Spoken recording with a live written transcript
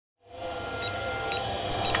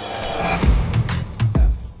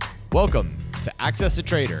Welcome to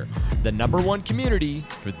AccessATrader, the #1 community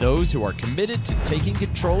for those who are committed to taking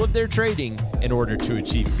control of their trading in order to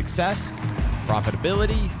achieve success,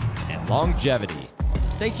 profitability, and longevity.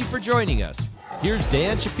 Thank you for joining us. Here's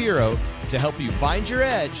Dan Shapiro to help you find your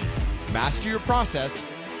edge, master your process,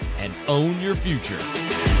 and own your future.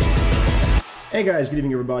 Hey guys, good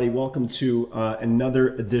evening everybody. Welcome to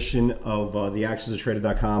another edition of the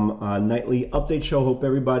AccessATrader.com nightly update show. Hope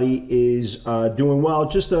everybody is doing well.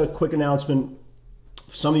 Just a quick announcement.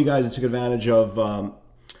 For some of you guys that took advantage of,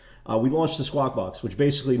 we launched the Squawk Box, which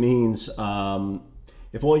basically means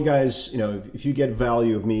if all you guys, if you get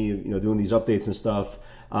value of me, doing these updates and stuff,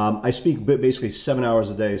 I speak basically 7 hours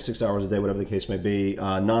a day, 6 hours a day, whatever the case may be,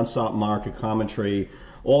 nonstop market commentary,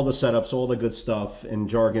 all the setups, all the good stuff and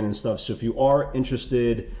jargon and stuff. So if you are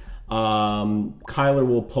interested, Kyler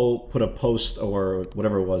will put a post or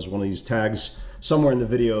whatever it was, one of these tags somewhere in the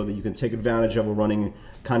video that you can take advantage of. We're running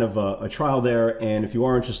kind of a trial there, and if you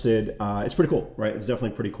are interested, it's pretty cool, right? It's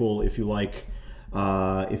definitely pretty cool if you like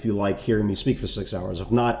hearing me speak for 6 hours.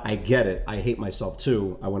 If not, I get it. I hate myself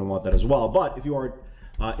too. I wouldn't want that as well. But if you are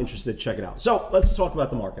interested, check it out. So let's talk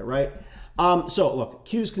about the market, right? So look,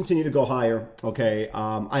 Qs continue to go higher. Okay,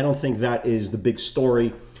 I don't think that is the big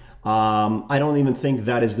story. I don't even think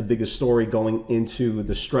that is the biggest story going into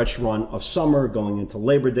the stretch run of summer, going into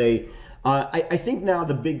Labor Day. I think now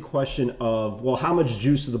the big question of, well, how much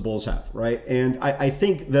juice do the bulls have, right? And I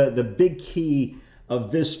think the big key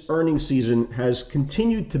of this earnings season has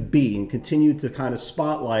continued to be and continued to kind of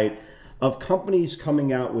spotlight of companies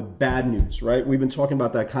coming out with bad news, right? We've been talking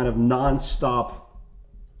about that kind of nonstop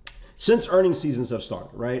since earnings seasons have started,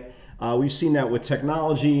 right? We've seen that with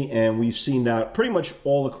technology, and we've seen that pretty much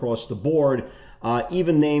all across the board.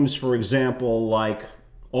 Even names, for example, like,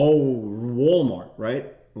 Walmart,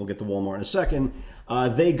 right? We'll get to Walmart in a second.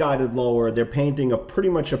 They guided lower. They're painting pretty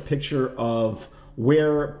much a picture of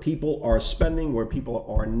where people are spending, where people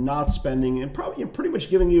are not spending, and probably pretty much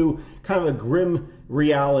giving you kind of a grim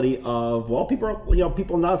reality of, well, people are,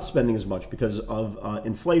 people not spending as much because of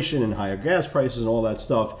inflation and higher gas prices and all that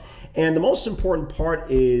stuff. And the most important part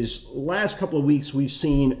is last couple of weeks we've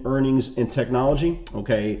seen earnings in technology.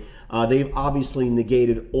 Okay, they've obviously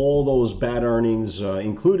negated all those bad earnings,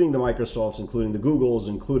 including the Microsofts, including the Googles,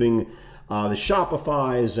 including the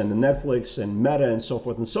Shopifys and the Netflix and Meta and so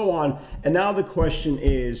forth and so on. And now the question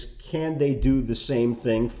is, can they do the same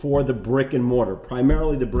thing for the brick and mortar?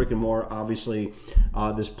 Primarily the brick and mortar, obviously,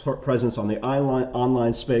 this presence on the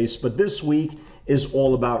online space. But this week is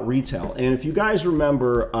all about retail. And if you guys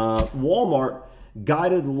remember, Walmart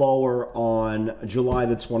guided lower on July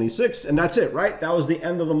the 26th, and that's it, right? That was the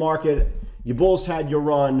end of the market. You bulls had your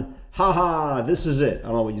run. Ha, this is it. I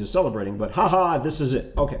don't know what you're celebrating, but ha, this is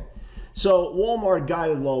it. Okay. So Walmart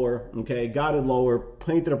guided lower,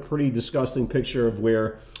 painted a pretty disgusting picture of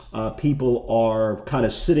where people are kind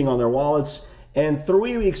of sitting on their wallets. And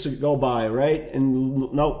 3 weeks go by, right?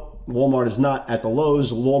 And nope, Walmart is not at the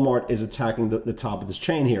lows. Walmart is attacking the top of this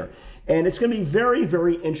chain here. And it's going to be very,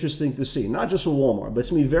 very interesting to see, not just with Walmart, but it's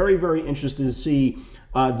going to be very, very interesting to see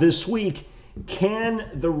this week,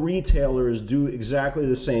 can the retailers do exactly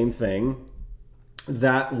the same thing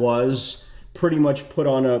that was pretty much put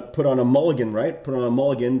on a mulligan, right? Put on a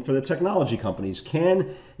mulligan for the technology companies.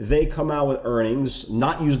 Can they come out with earnings,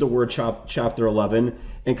 not use the word Chapter 11,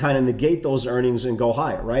 and kind of negate those earnings and go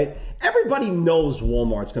higher, right? Everybody knows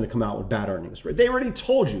Walmart's going to come out with bad earnings, right? They already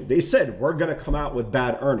told you. They said, we're going to come out with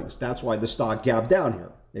bad earnings. That's why the stock gapped down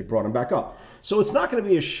here. They brought them back up. So it's not going to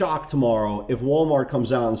be a shock tomorrow if Walmart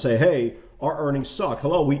comes out and say, hey, our earnings suck.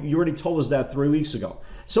 Hello, you already told us that 3 weeks ago.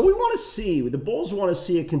 So we want to see, the bulls want to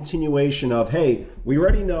see a continuation of, hey, we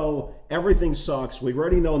already know everything sucks. We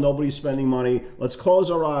already know nobody's spending money. Let's close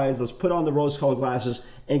our eyes. Let's put on the rose-colored glasses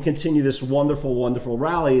and continue this wonderful, wonderful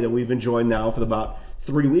rally that we've enjoyed now for about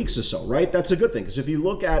 3 weeks or so, right? That's a good thing, because if you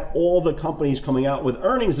look at all the companies coming out with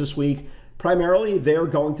earnings this week, primarily they're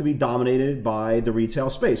going to be dominated by the retail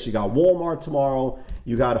space. You got Walmart tomorrow.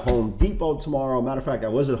 You got Home Depot tomorrow. Matter of fact, I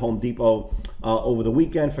was at Home Depot over the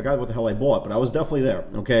weekend. Forgot what the hell I bought, but I was definitely there.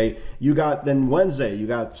 Okay. You got then Wednesday, you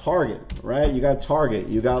got Target, right? You got Target.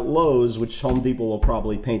 You got Lowe's, which Home Depot will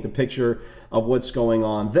probably paint the picture of what's going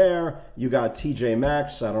on there. You got TJ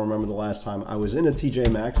Maxx. I don't remember the last time I was in a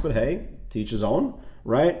TJ Maxx, but hey, to each his own,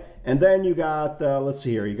 right? And then you got, let's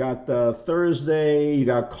see here, you got Thursday, you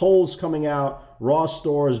got Kohl's coming out, Ross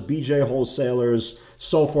Stores, BJ Wholesalers,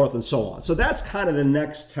 so forth and so on. So that's kind of the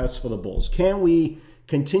next test for the bulls. Can we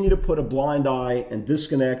continue to put a blind eye and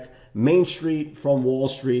disconnect Main Street from Wall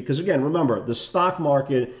Street? Because again, remember, the stock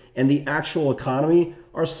market and the actual economy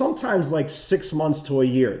are sometimes like 6 months to a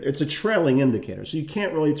year. It's a trailing indicator. So you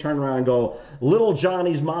can't really turn around and go, little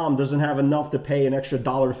Johnny's mom doesn't have enough to pay an extra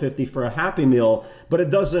 $1.50 for a Happy Meal, but it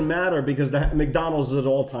doesn't matter because the McDonald's is at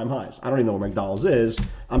all-time highs. I don't even know where McDonald's is.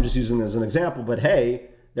 I'm just using it as an example, but hey,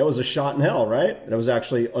 that was a shot in hell, right? That was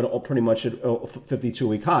actually pretty much at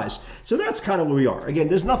 52-week highs. So that's kind of where we are. Again,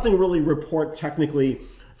 there's nothing really report technically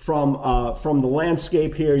from the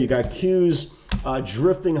landscape here. You got Qs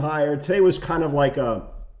drifting higher. Today was kind of like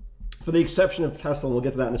for the exception of Tesla, and we'll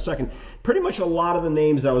get to that in a second, pretty much a lot of the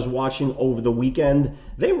names I was watching over the weekend,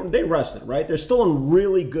 they rested, right? They're still in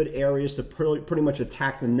really good areas to pretty much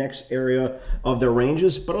attack the next area of their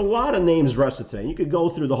ranges, but a lot of names rested today. You could go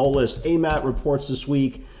through the whole list. AMAT reports this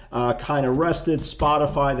week kind of rested.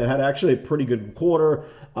 Spotify, that had actually a pretty good quarter,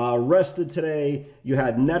 rested today. You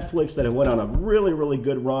had Netflix that went on a really, really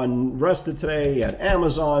good run, rested today. You had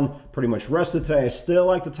Amazon, pretty much rested today. I still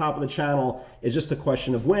like the top of the channel. It's just a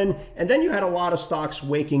question of when. And then you had a lot of stocks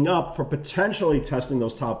waking up for potentially testing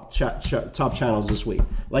those top channels this week.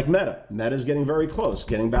 Like Meta. Meta's getting very close,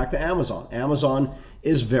 getting back to Amazon. Amazon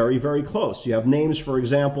is very, very close. You have names, for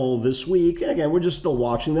example, this week, and again, we're just still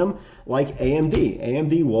watching them, like AMD.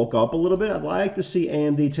 AMD woke up a little bit. I'd like to see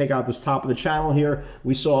AMD take out this top of the channel here.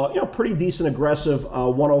 We saw, pretty decent aggressive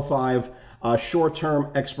 105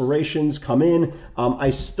 short-term expirations come in. I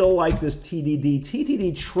still like this TDD.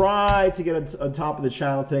 TTD tried to get a top of the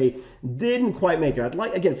channel today, didn't quite make it. I'd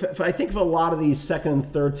like, again, I think for a lot of these second and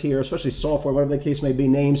third tier, especially software, whatever the case may be,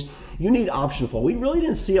 names, you need option flow. We really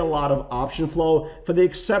didn't see a lot of option flow, for the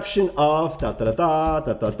exception of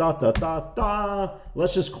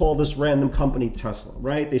let's just call this random company Tesla,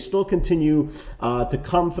 right? They still continue to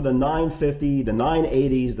come for the 950, the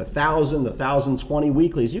 980s, the 1000, the 1020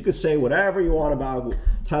 weeklies. You could say whatever you want about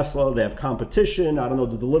Tesla. They have competition. I don't know,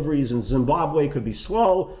 the deliveries in Zimbabwe could be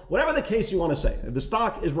slow. Whatever the case you want to say. The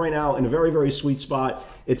stock is right now in a very, very sweet spot.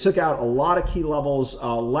 It took out a lot of key levels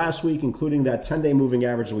last week, including that 10-day moving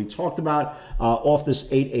average that we talked about off this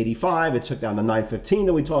 885. It took down the 915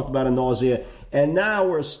 that we talked about in nausea. And now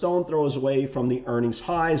we're a stone throws away from the earnings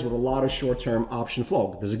highs with a lot of short-term option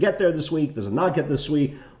flow. Does it get there this week? Does it not get this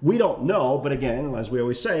week? We don't know, but again, as we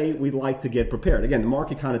always say, we'd like to get prepared. Again, the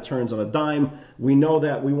market kind of turns on a dime. We know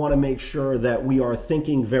that. We want to make sure that we are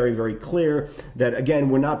thinking very, very clear that, again,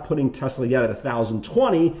 we're not putting Tesla yet at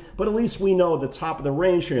 1020, but at least we know the top of the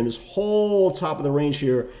range here, and this whole top of the range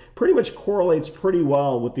here pretty much correlates pretty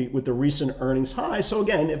well with the recent earnings high. So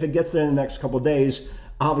again, if it gets there in the next couple of days,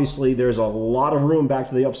 obviously, there's a lot of room back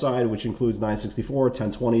to the upside, which includes 964,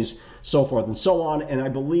 1020s, so forth and so on. And I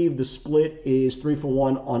believe the split is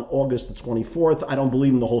 3-for-1 on August the 24th. I don't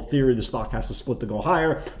believe in the whole theory the stock has to split to go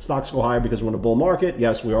higher. Stocks go higher because we're in a bull market.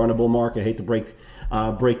 Yes, we are in a bull market. I hate to break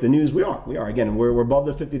the news. We are. Again, we're above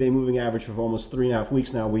the 50-day moving average for almost 3.5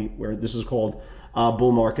 weeks now. This is called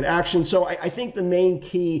bull market action. So I think the main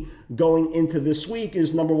key going into this week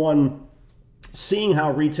is, number one, seeing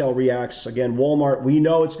how retail reacts. Again, Walmart, we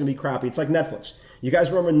know it's going to be crappy. It's like Netflix. You guys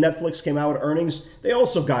remember Netflix came out with earnings? They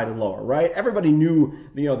also guided lower, right? Everybody knew,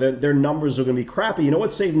 their numbers are going to be crappy. You know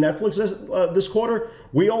what saved Netflix this quarter?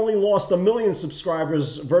 We only lost 1 million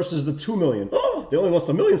subscribers versus the 2 million. Oh, they only lost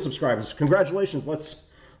 1 million subscribers. Congratulations.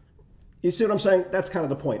 You see what I'm saying? That's kind of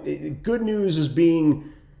the point. Good news is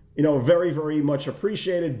being very, very much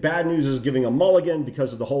appreciated. Bad news is giving a mulligan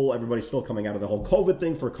because of the whole, everybody's still coming out of the whole COVID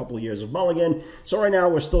thing for a couple of years of mulligan. So right now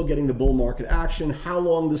we're still getting the bull market action. How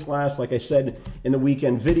long this lasts, like I said in the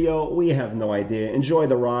weekend video, we have no idea. Enjoy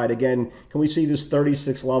the ride. Again, can we see this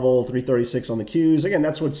 36 level, 336 on the Qs? Again,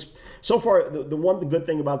 that's what's, so far, the good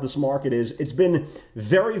thing about this market is it's been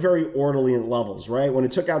very, very orderly in levels, right? When it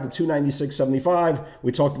took out the 296.75,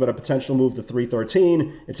 we talked about a potential move to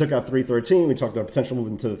 313. It took out 313. We talked about a potential move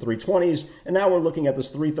into the 320s. And now we're looking at this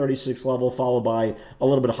 336 level followed by a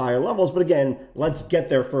little bit higher levels. But again, let's get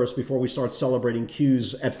there first before we start celebrating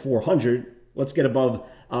Qs at 400. Let's get above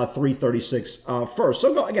 336 first.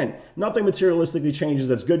 So again, nothing materialistically changes.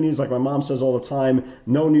 That's good news. Like my mom says all the time,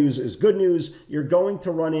 no news is good news. You're going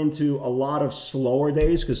to run into a lot of slower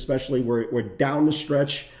days, because especially we're down the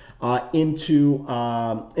stretch into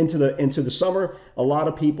the summer. A lot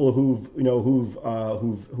of people who've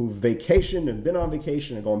vacationed and been on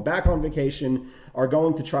vacation and going back on vacation are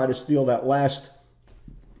going to try to steal that last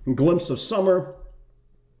glimpse of summer.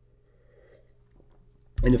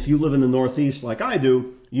 And if you live in the Northeast like I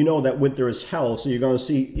do, you know that winter is hell. So you're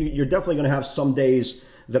definitely going to have some days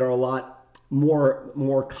that are a lot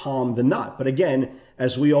more calm than not. But again,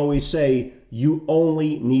 as we always say, you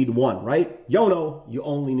only need one, right? YOLO, you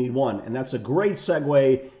only need one. And that's a great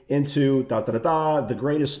segue into the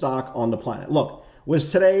greatest stock on the planet. Look,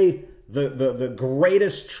 was today the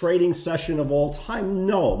greatest trading session of all time?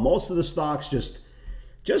 No, most of the stocks just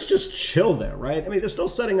chill there, right? I mean, they're still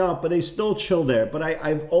setting up, but they still chill there. But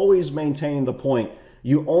I've always maintained the point: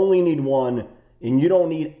 you only need one, and you don't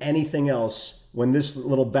need anything else when this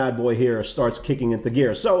little bad boy here starts kicking into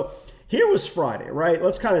gear. So here was Friday, right?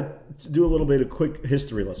 Let's kind of do a little bit of quick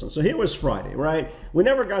history lesson. So here was Friday, right? We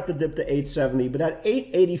never got the dip to 870, but that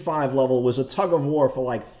 885 level was a tug of war for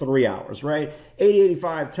like 3 hours, right?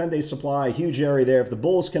 885, 10-day supply, huge area there. If the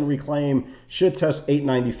bulls can reclaim, should test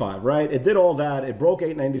 895, right? It did all that. It broke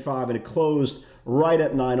 895 and it closed right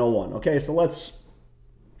at 901. Okay, so let's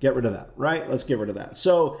get rid of that, right? Let's get rid of that.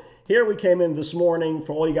 So here we came in this morning.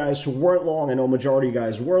 For all you guys who weren't long, I know majority of you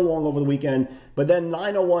guys were long over the weekend, but then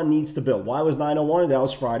 901 needs to build. Why was 901? That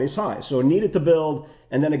was Friday's high. So it needed to build,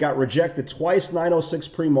 and then it got rejected twice, 906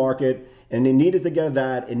 pre-market, and it needed to get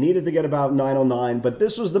that. It needed to get about 909, but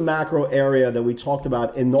this was the macro area that we talked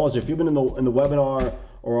about in nausea. If you've been in the webinar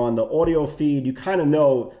or on the audio feed, you kind of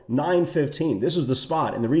know 915. This was the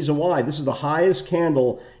spot. And the reason why, this is the highest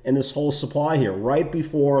candle in this whole supply here, right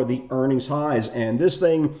before the earnings highs. And this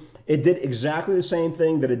thing, it did exactly the same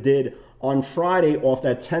thing that it did on Friday off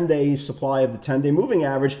that 10-day supply of the 10-day moving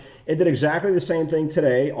average. It did exactly the same thing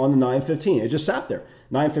today on the 915. It just sat there.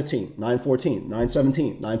 915, 914,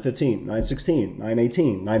 917, 915, 916,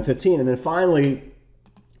 918, 915. And then finally,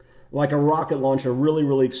 like a rocket launcher,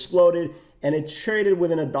 really exploded. And it traded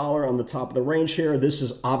within $1 on the top of the range here. This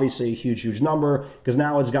is obviously a huge number because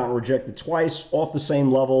now it's gotten rejected twice off the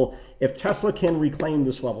same level. If Tesla can reclaim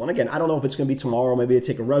this level, and again, I don't know if it's going to be tomorrow, maybe they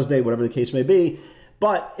take a rest day, whatever the case may be.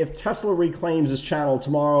 But if Tesla reclaims this channel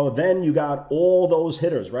tomorrow, then you got all those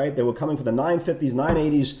hitters, right? They were coming for the 950s,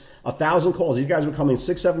 980s, 1,000 calls. These guys were coming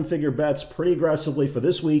 6-7 figure bets pretty aggressively for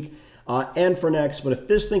this week and for next. But if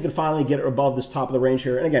this thing can finally get above this top of the range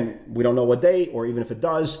here, and again, we don't know what day, or even if it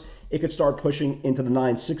does, it could start pushing into the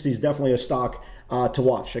 960s. Definitely a stock to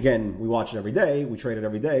watch. Again, we watch it every day. We trade it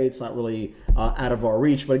every day. It's not really out of our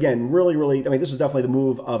reach. But again, really, I mean, this is definitely the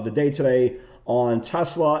move of the day today on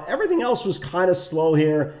Tesla. Everything else was kind of slow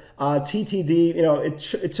here. TTD, you know,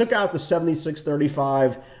 it took out the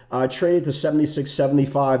 76.35, traded to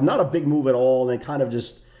 76.75. Not a big move at all. And then kind of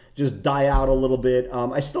just die out a little bit.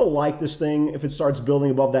 I still like this thing if it starts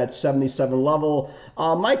building above that 77 level.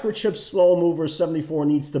 Microchip slow mover 74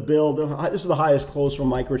 needs to build. This is the highest close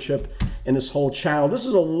from Microchip in this whole channel. This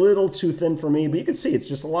is a little too thin for me, but you can see it's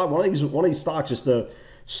just a lot. One of these stocks, just a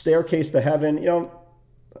staircase to heaven. You know,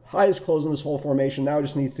 highest close in this whole formation. Now it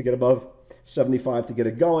just needs to get above 75 to get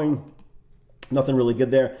it going. Nothing really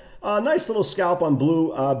good there. Nice little scalp on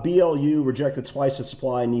blue. BLU rejected twice at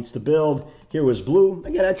supply, needs to build. Here was blue.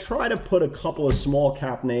 Again, I try to put a couple of small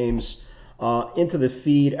cap names into the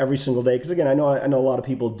feed every single day. Because again, I know a lot of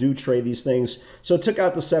people do trade these things. So it took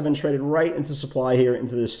out the 7, traded right into supply here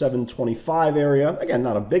into the 725 area. Again,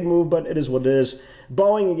 not a big move, but it is what it is.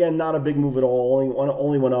 Boeing, again, not a big move at all.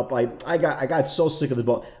 Only went up. I got so sick of the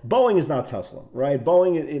Boeing. Boeing is not Tesla, right?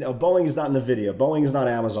 Boeing, you know, Boeing is not NVIDIA. Boeing is not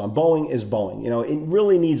Amazon. Boeing is Boeing. You know, it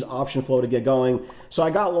really needs option flow to get going. So I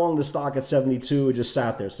got long the stock at 72. It just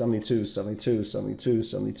sat there. 72, 72, 72,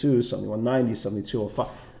 72, 71.90, 72.05.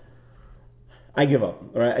 I give up.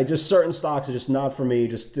 All right, just certain stocks are just not for me.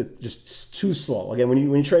 Just too slow. Again, when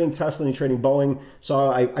you're trading Tesla and you're trading Boeing, so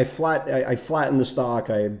I flattened the stock.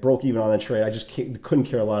 I broke even on that trade. I just couldn't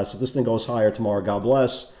care less. If this thing goes higher tomorrow, God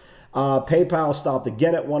bless. PayPal stopped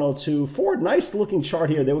again at 102. Ford, nice looking chart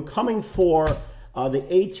here. They were coming for the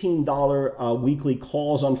 $18 weekly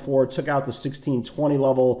calls on Ford, took out the 1620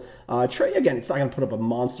 level. Trade again, it's not going to put up a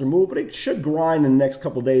monster move, but it should grind in the next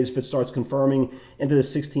couple of days if it starts confirming into the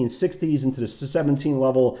 1660s, into the 17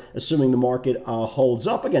 level, assuming the market holds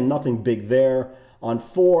up. Again, nothing big there on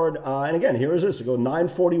Ford. And again, here is this. It go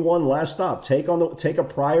 941 last stop. Take a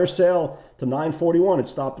prior sale to 941. It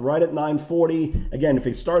stopped right at 940. Again, if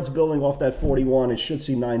it starts building off that 41, it should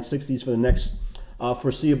see 960s for the next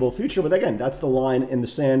foreseeable future. But again, that's the line in the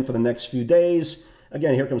sand for the next few days.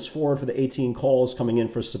 Again, here comes Ford for the 18 calls coming in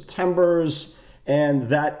for September's, and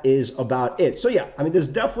that is about it. So yeah, I mean, there's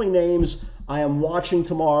definitely names I am watching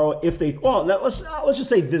tomorrow. If they, well, now let's just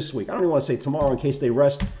say this week. I don't even want to say tomorrow in case they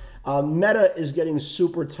rest. Meta is getting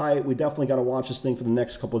super tight. We definitely got to watch this thing for the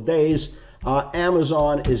next couple of days.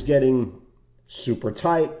 Amazon is getting super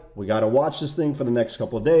tight. We got to watch this thing for the next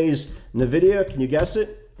couple of days. NVIDIA, can you guess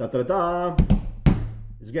it? Da-da-da-da.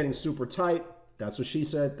 It's getting super tight. That's what she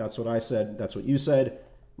said. That's what I said. That's what you said,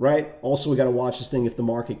 right? Also, we got to watch this thing if the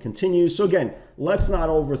market continues. So again, let's not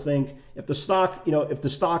overthink. If the stock,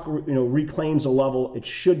 reclaims a level, it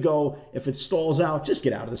should go. If it stalls out, just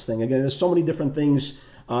get out of this thing. Again, there's so many different things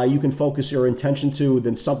you can focus your intention to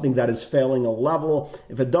than something that is failing a level.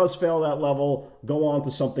 If it does fail that level, go on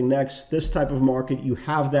to something next. This type of market, you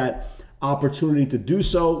have that opportunity to do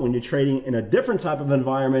so. When you're trading in a different type of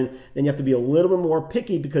environment, then you have to be a little bit more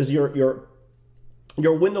picky because your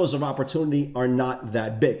windows of opportunity are not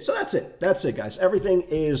that big. So that's it. That's it, guys. Everything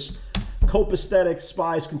is copacetic.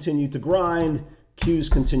 SPYs continue to grind.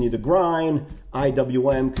 Qs continue to grind.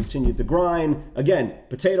 IWM continue to grind. Again,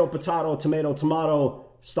 potato, potato, tomato, tomato.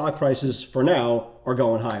 Stock prices for now are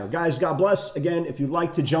going higher. Guys, God bless. Again, if you'd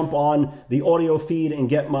like to jump on the audio feed and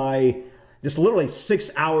get my just literally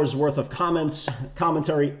 6 hours worth of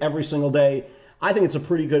commentary every single day, I think it's a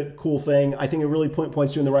pretty good, cool thing. I think it really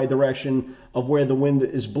points you in the right direction of where the wind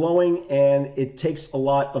is blowing, and it takes a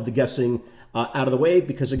lot of the guessing out of the way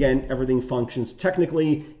because, again, everything functions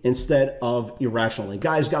technically instead of irrationally.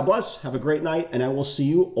 Guys, God bless. Have a great night, and I will see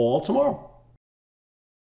you all tomorrow.